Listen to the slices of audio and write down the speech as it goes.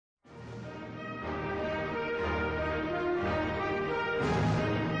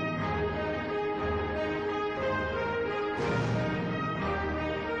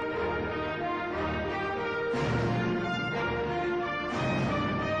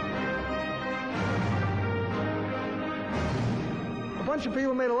bunch of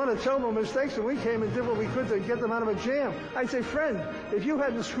people made a lot of terrible mistakes, and we came and did what we could to get them out of a jam. I'd say, friend, if you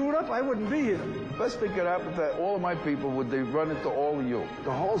hadn't screwed up, I wouldn't be here. Best thing could happen to all of my people would they run into all of you.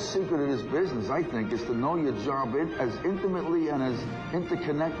 The whole secret of this business, I think, is to know your job as intimately and as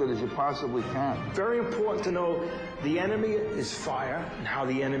interconnected as you possibly can. Very important to know the enemy is fire and how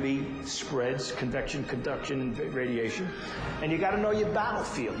the enemy spreads, convection, conduction, and radiation. And you got to know your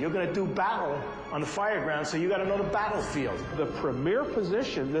battlefield. You're going to do battle on the fire ground, so you got to know the battlefield. The premier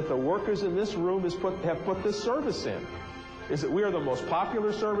position that the workers in this room have put this service in is that we are the most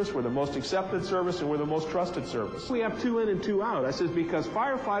popular service, we're the most accepted service, and we're the most trusted service. We have 2 in and 2 out. I says because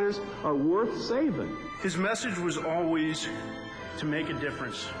firefighters are worth saving. His message was always to make a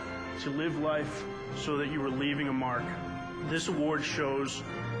difference, to live life so that you were leaving a mark. This award shows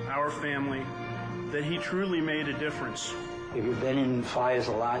our family that he truly made a difference. If you've been in fires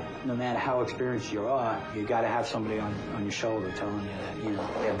a lot, no matter how experienced you are, you got to have somebody on your shoulder telling you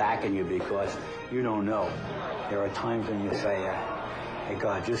that, they're backing you, because you don't know. There are times when you say, hey,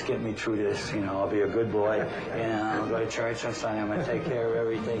 God, just get me through this. I'll be a good boy. I'll go to church on Sunday. I'm going to take care of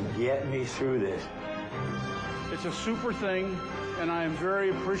everything. Get me through this. It's a super thing, and I am very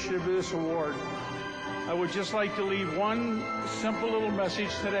appreciative of this award. I would just like to leave one simple little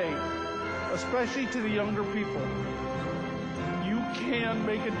message today, especially to the younger people. You can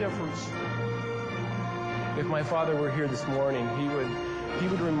make a difference. If my father were here this morning, he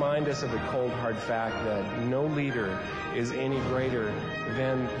would remind us of the cold, hard fact that no leader is any greater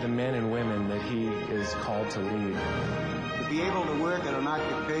than the men and women that he is called to lead. To be able to work at an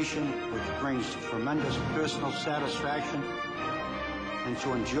occupation which brings tremendous personal satisfaction, and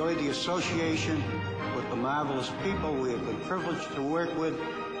to enjoy the association with the marvelous people we have been privileged to work with,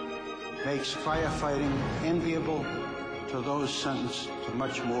 makes firefighting enviable to those sentenced to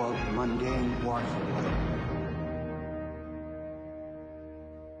much more mundane walks of life.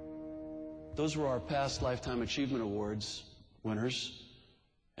 Those were our past Lifetime Achievement Awards winners.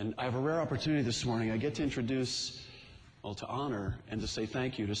 And I have a rare opportunity this morning. I get to introduce, to honor and to say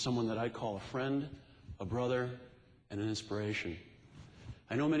thank you to someone that I call a friend, a brother, and an inspiration.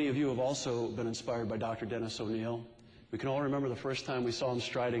 I know many of you have also been inspired by Dr. Denis Onieal. We can all remember the first time we saw him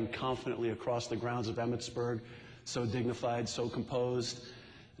striding confidently across the grounds of Emmitsburg, so dignified, so composed.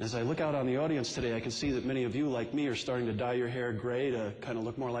 And as I look out on the audience today, I can see that many of you, like me, are starting to dye your hair gray to kind of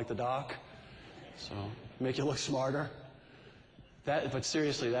look more like the doc. So, make you look smarter. But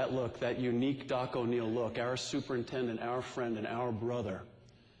seriously, that look, that unique Doc Onieal look, our superintendent, our friend, and our brother,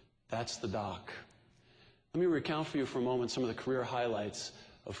 that's the doc. Let me recount for you for a moment some of the career highlights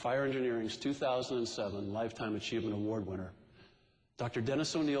of Fire Engineering's 2007 Lifetime Achievement Award winner. Dr.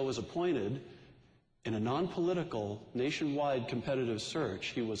 Denis Onieal was appointed in a non-political, nationwide competitive search.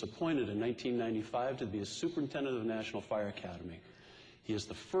 He was appointed in 1995 to be a superintendent of the National Fire Academy. He is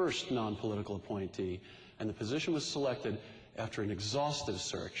the first non-political appointee, and the position was selected after an exhaustive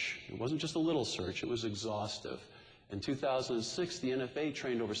search. It wasn't just a little search, it was exhaustive. In 2006, the NFA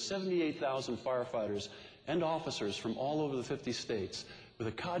trained over 78,000 firefighters and officers from all over the 50 states with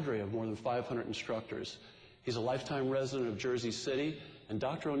a cadre of more than 500 instructors. He's a lifetime resident of Jersey City, and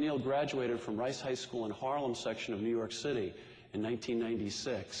Dr. Onieal graduated from Rice High School in Harlem section of New York City in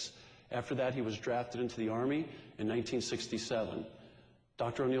 1996. After that, he was drafted into the Army in 1967.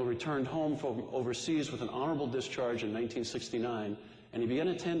 Dr. Onieal returned home from overseas with an honorable discharge in 1969, and he began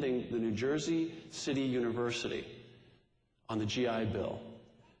attending the New Jersey City University on the GI Bill.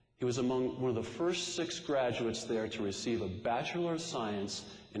 He was among one of the first 6 graduates there to receive a Bachelor of Science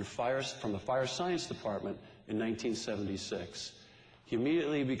from the Fire Science Department in 1976. He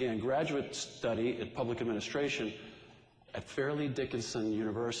immediately began graduate study at public administration at Fairleigh Dickinson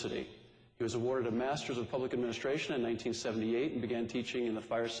University. He was awarded a Master's of Public Administration in 1978 and began teaching in the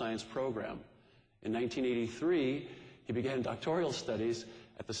Fire Science program. In 1983, he began doctoral studies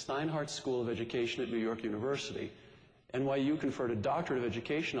at the Steinhardt School of Education at New York University. NYU conferred a Doctorate of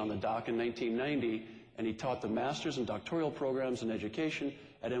Education on the doc in 1990, and he taught the Master's and doctoral programs in education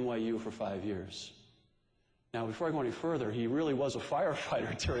at NYU for 5 years. Now, before I go any further, he really was a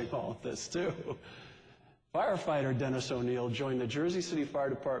firefighter during all of this, too. Firefighter Denis Onieal joined the Jersey City Fire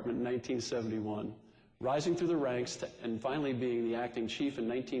Department in 1971, rising through the ranks and finally being the acting chief in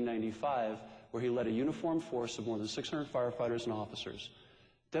 1995, where he led a uniformed force of more than 600 firefighters and officers.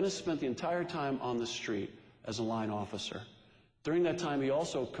 Denis spent the entire time on the street as a line officer. During that time, he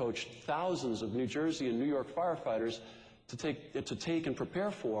also coached thousands of New Jersey and New York firefighters to take and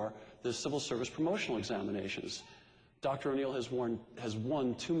prepare for the civil service promotional examinations. Dr. Onieal has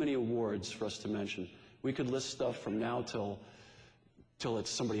won too many awards for us to mention. We could list stuff from now till it's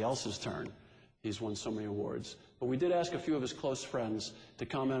somebody else's turn. He's won so many awards. But we did ask a few of his close friends to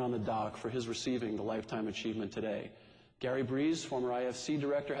comment on the doc for his receiving the Lifetime Achievement today. Gary Breeze, former IFC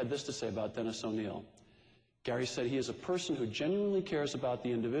director, had this to say about Denis Onieal. Gary said he is a person who genuinely cares about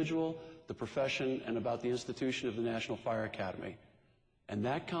the individual, the profession, and about the institution of the National Fire Academy. And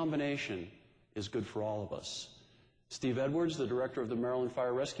that combination is good for all of us. Steve Edwards, the director of the Maryland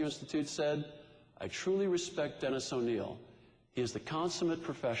Fire Rescue Institute, said, I truly respect Denis Onieal. He is the consummate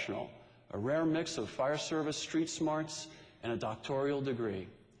professional, a rare mix of fire service street smarts and a doctoral degree.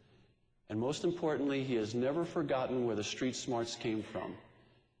 And most importantly, he has never forgotten where the street smarts came from.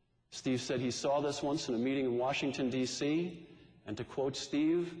 Steve said he saw this once in a meeting in Washington, D.C., and to quote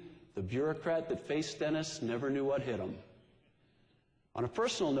Steve, the bureaucrat that faced Denis never knew what hit him. On a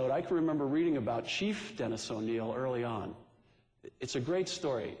personal note, I can remember reading about Chief Denis Onieal early on. It's a great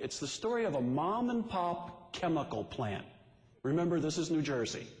story. It's the story of a mom-and-pop chemical plant. Remember, this is New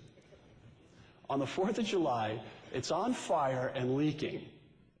Jersey. On the 4th of July, it's on fire and leaking.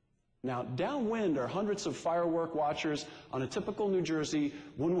 Now, downwind are hundreds of firework watchers on a typical New Jersey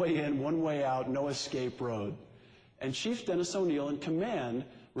one-way in, one-way out, no escape road. And Chief Denis Onieal in command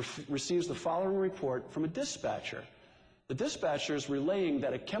receives the following report from a dispatcher. The dispatcher is relaying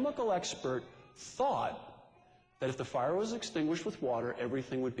that a chemical expert thought that if the fire was extinguished with water,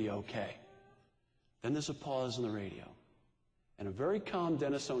 everything would be okay. Then there's a pause in the radio. And a very calm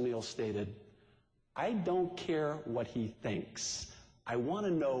Denis Onieal stated, I don't care what he thinks. I want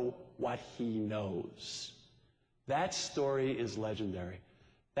to know what he knows. That story is legendary.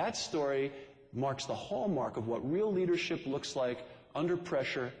 That story marks the hallmark of what real leadership looks like under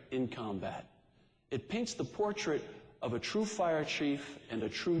pressure in combat. It paints the portrait of a true fire chief and a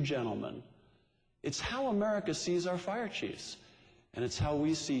true gentleman. It's how America sees our fire chiefs, and it's how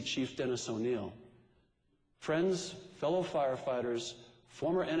we see Chief Denis Onieal. Friends, fellow firefighters,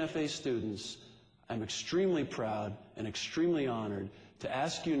 former NFA students, I'm extremely proud and extremely honored to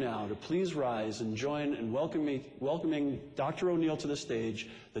ask you now to please rise and join in welcoming Dr. Onieal to the stage,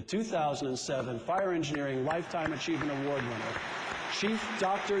 the 2007 Fire Engineering Lifetime Achievement Award winner, Chief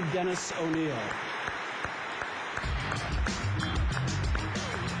Dr. Denis Onieal.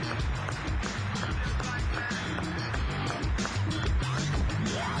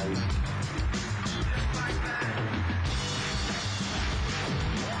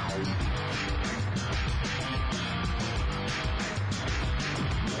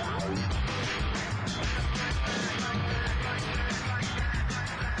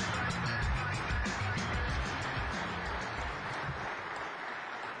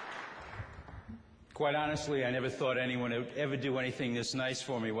 Quite honestly, I never thought anyone would ever do anything this nice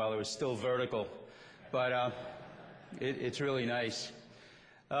for me while it was still vertical, but it's really nice.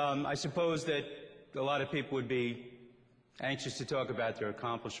 I suppose that a lot of people would be anxious to talk about their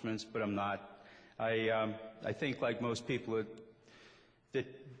accomplishments, but I'm not. I think, like most people that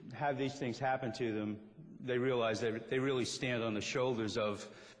have these things happen to them, they realize that they really stand on the shoulders of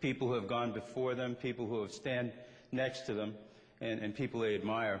people who have gone before them, people who have stand next to them, and people they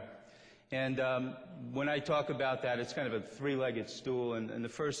admire. And when I talk about that, it's kind of a three-legged stool, and the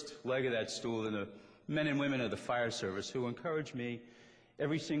first leg of that stool are the men and women of the fire service who encourage me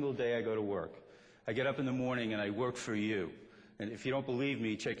every single day I go to work. I get up in the morning and I work for you. And if you don't believe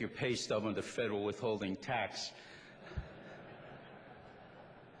me, check your pay stub under federal withholding tax.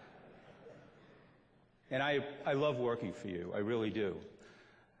 And I love working for you, I really do.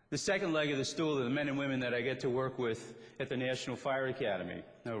 The second leg of the stool are the men and women that I get to work with at the National Fire Academy.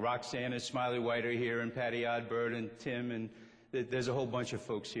 You know, Roxanne and Smiley White are here, and Patty Odbird and Tim, and there's a whole bunch of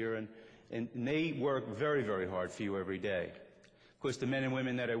folks here, and they work very, very hard for you every day. Of course, the men and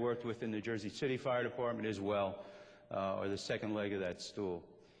women that I worked with in the Jersey City Fire Department as well are the second leg of that stool.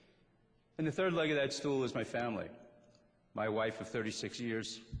 And the third leg of that stool is my family, my wife of 36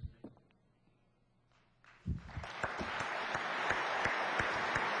 years.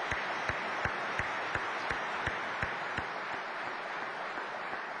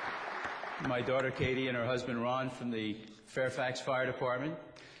 My daughter Katie and her husband Ron from the Fairfax Fire Department,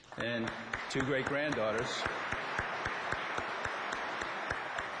 and two great-granddaughters.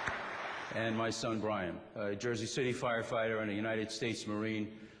 And my son Brian, a Jersey City firefighter and a United States Marine,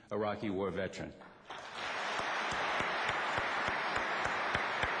 Iraqi war veteran.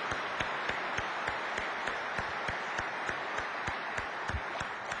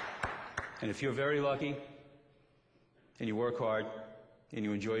 And if you're very lucky, and you work hard, and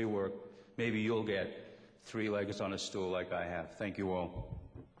you enjoy your work, maybe you'll get three legs on a stool like I have. Thank you all.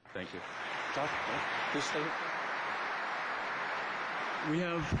 Thank you. Doc, please stay here. We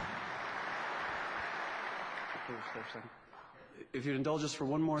have If you'd indulge us for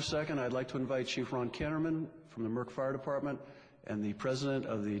one more second, I'd like to invite Chief Ron Canterman from the Merck Fire Department and the president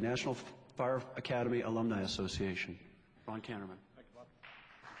of the National Fire Academy Alumni Association. Ron Canterman. Thank you, Bob.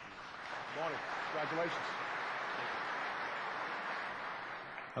 Good morning. Congratulations.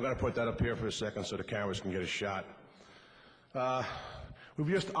 I'm going to put that up here for a second so the cameras can get a shot. We've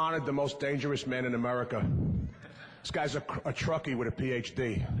just honored the most dangerous man in America. This guy's a truckie with a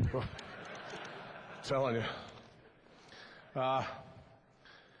PhD. I'm telling you. Of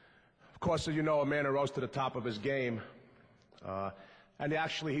course, as you know, a man who rose to the top of his game. And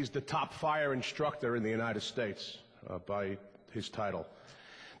actually, he's the top fire instructor in the United States by his title.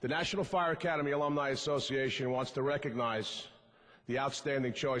 The National Fire Academy Alumni Association wants to recognize the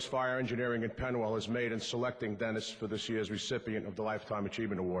outstanding choice fire engineering in Penwell has made in selecting Denis for this year's recipient of the Lifetime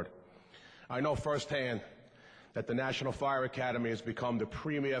Achievement Award. I know firsthand that the National Fire Academy has become the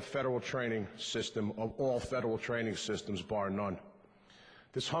premier federal training system of all federal training systems, bar none.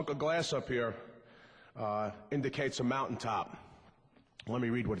 This hunk of glass up here indicates a mountaintop. Let me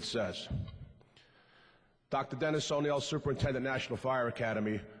read what it says. Dr. Denis Onieal, Superintendent, National Fire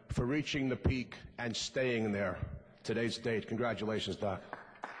Academy, for reaching the peak and staying there. Today's date. Congratulations, Doc.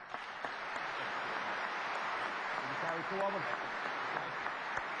 Carry two of them.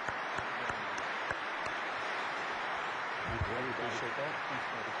 Thank you. Appreciate that. Thanks,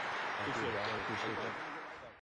 buddy. Appreciate that.